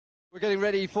We're getting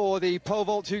ready for the pole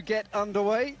vault to get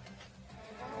underway.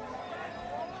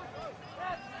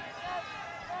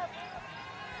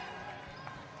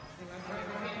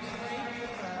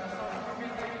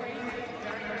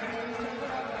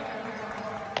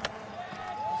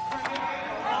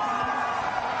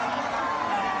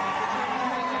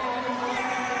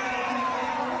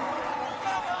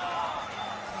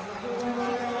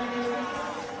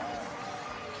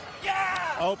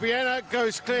 Obiena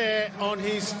goes clear on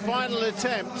his final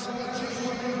attempt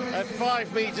at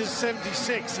 5 meters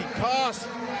 76. He passed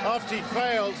after he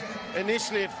failed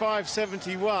initially at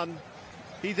 5.71.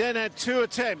 He then had 2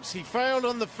 attempts. He failed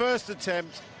on the first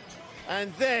attempt,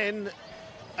 and then,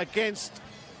 against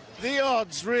the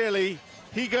odds really,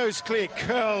 he goes clear,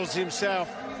 curls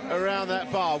himself around that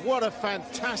bar. What a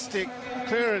fantastic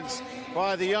clearance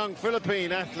by the young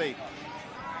Philippine athlete.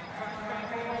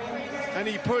 And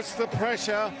he puts the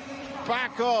pressure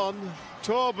back on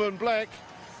Torben Blek,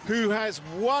 who has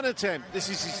 1 attempt. This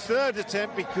is his 3rd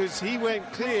attempt because he went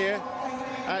clear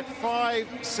at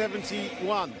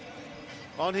 5.71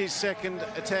 on his 2nd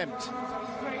attempt.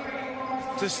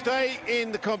 To stay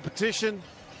in the competition,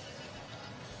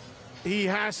 he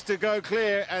has to go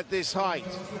clear at this height,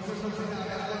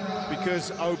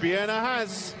 because Obiena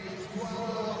has.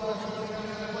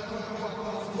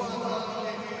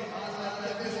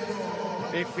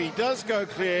 If he does go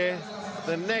clear,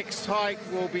 the next height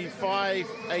will be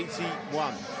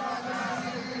 5.81.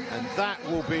 And that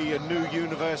will be a new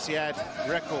Universiade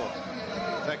record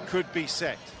that could be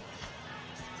set.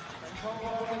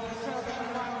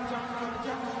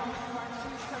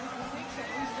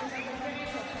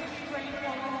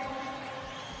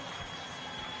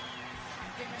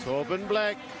 Torben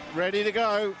Blek ready to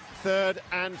go. 3rd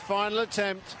and final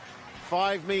attempt,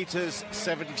 5 meters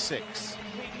 76.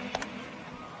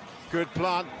 Good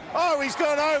plant. Oh, he's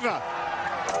gone over.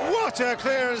 What a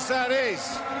clearance that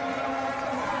is.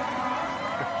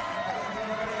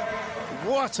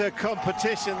 What a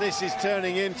competition this is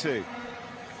turning into.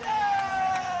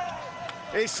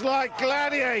 It's like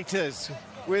gladiators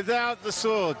without the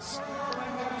swords.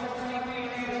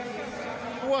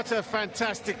 What a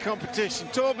fantastic competition.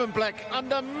 Torben Blek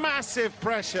under massive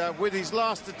pressure with his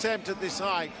last attempt at this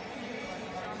height.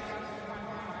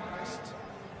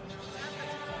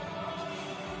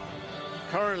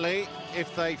 Currently,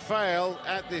 if they fail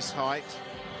at this height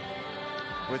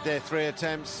with their 3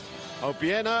 attempts,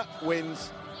 Obiena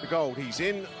wins the gold. He's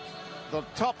in the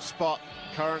top spot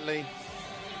currently,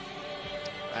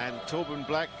 and Torben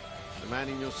Blek, the man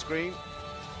in your screen,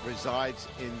 resides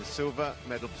in the silver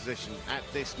medal position at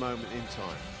this moment in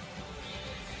time.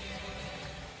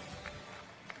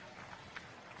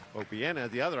 Obiena,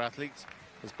 the other athlete,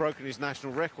 has broken his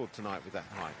national record tonight with that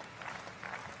height.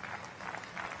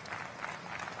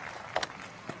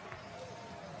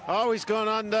 Oh, he's gone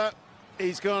under.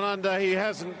 He's gone under. He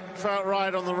hasn't felt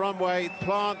right on the runway.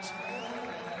 Plant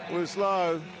was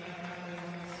low.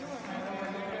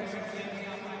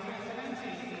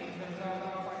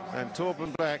 And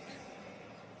Torben Blek,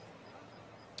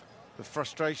 the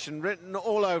frustration written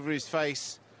all over his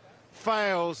face,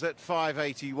 fails at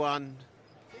 5.81.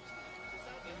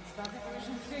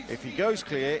 If he goes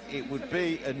clear, it would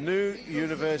be a new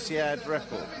Universiade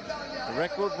record. The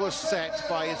record was set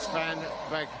by István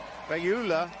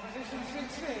Bajula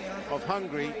of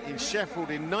Hungary in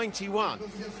Sheffield in '91.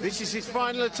 This is his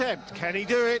final attempt. Can he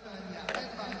do it?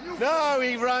 No,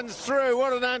 he runs through.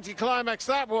 What an anticlimax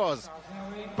that was.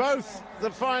 Both the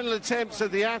final attempts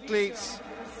of the athletes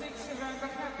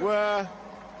were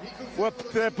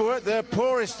their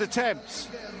poorest attempts.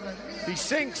 He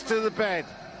sinks to the bed.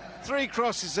 3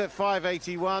 crosses at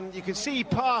 5.81. You can see he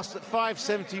passed at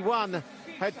 5.71,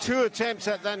 had 2 attempts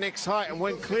at that next height and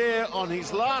went clear on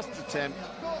his last attempt.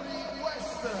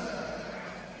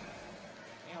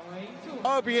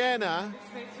 Obiena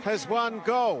has won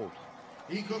gold.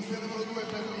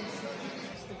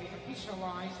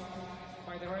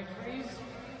 By the referees.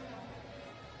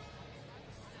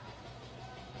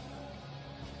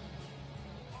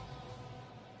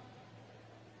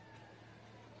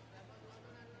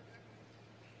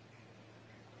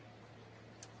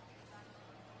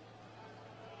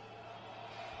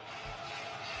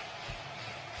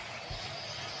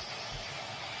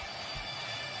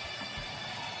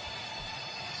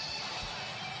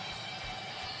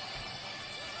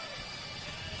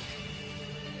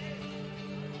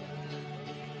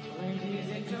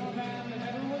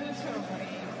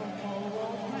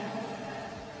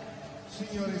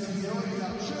 Signore e signori,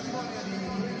 la cerimonia di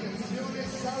premiazione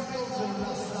salto con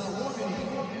l'asta uomini.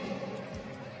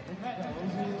 The medals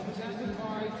will be presented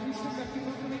by Christopher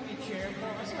Committee Chair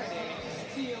for Australia,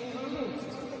 Steel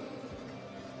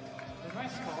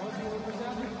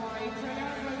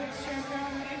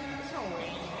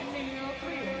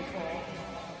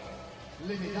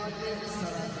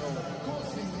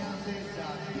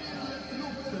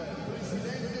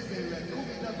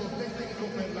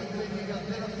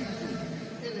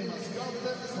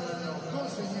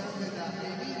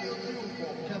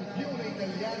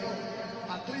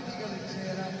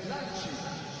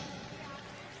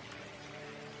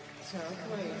Second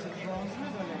place in bronze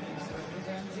medalist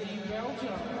representing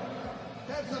Belgium.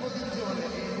 Terza posizione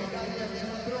in medaglia di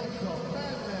bronzo,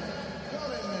 Ben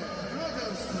Goren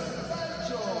Rudels,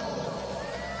 Belgio.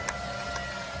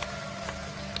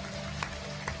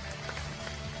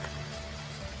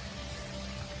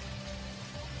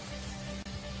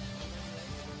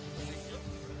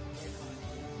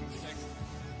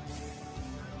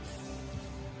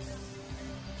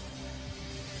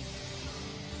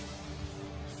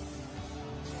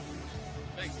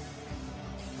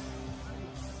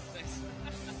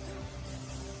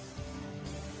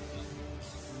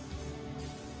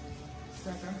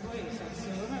 Second place and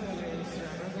silver medalist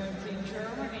representing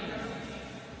Germany.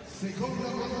 Seconda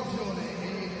posizione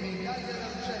in medaglia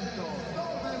d'argento,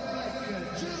 Norman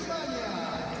Black, Germania.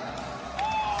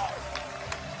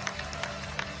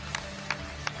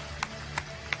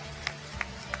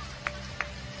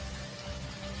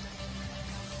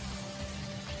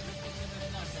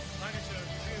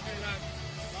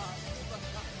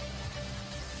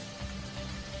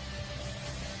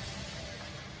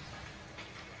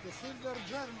 The silver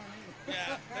Germany.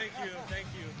 Yeah, thank you, thank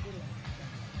you.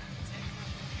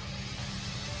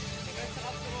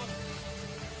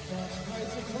 First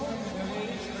place in bronze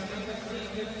medalist representing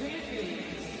the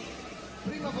Philippines.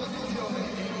 Prima posizione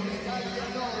in medaglia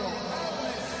d'oro,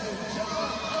 Ernest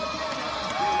John Obiena,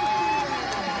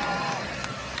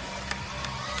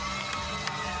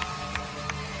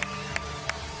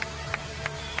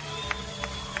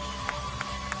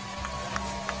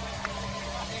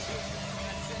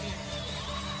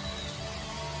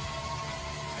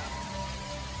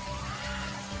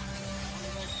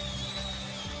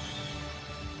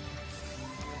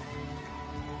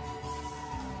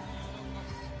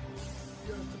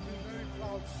 You have to be very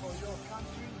proud for your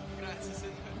country. Grazie,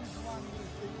 This one will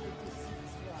take you to 6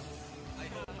 rounds. I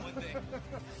hope one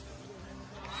day.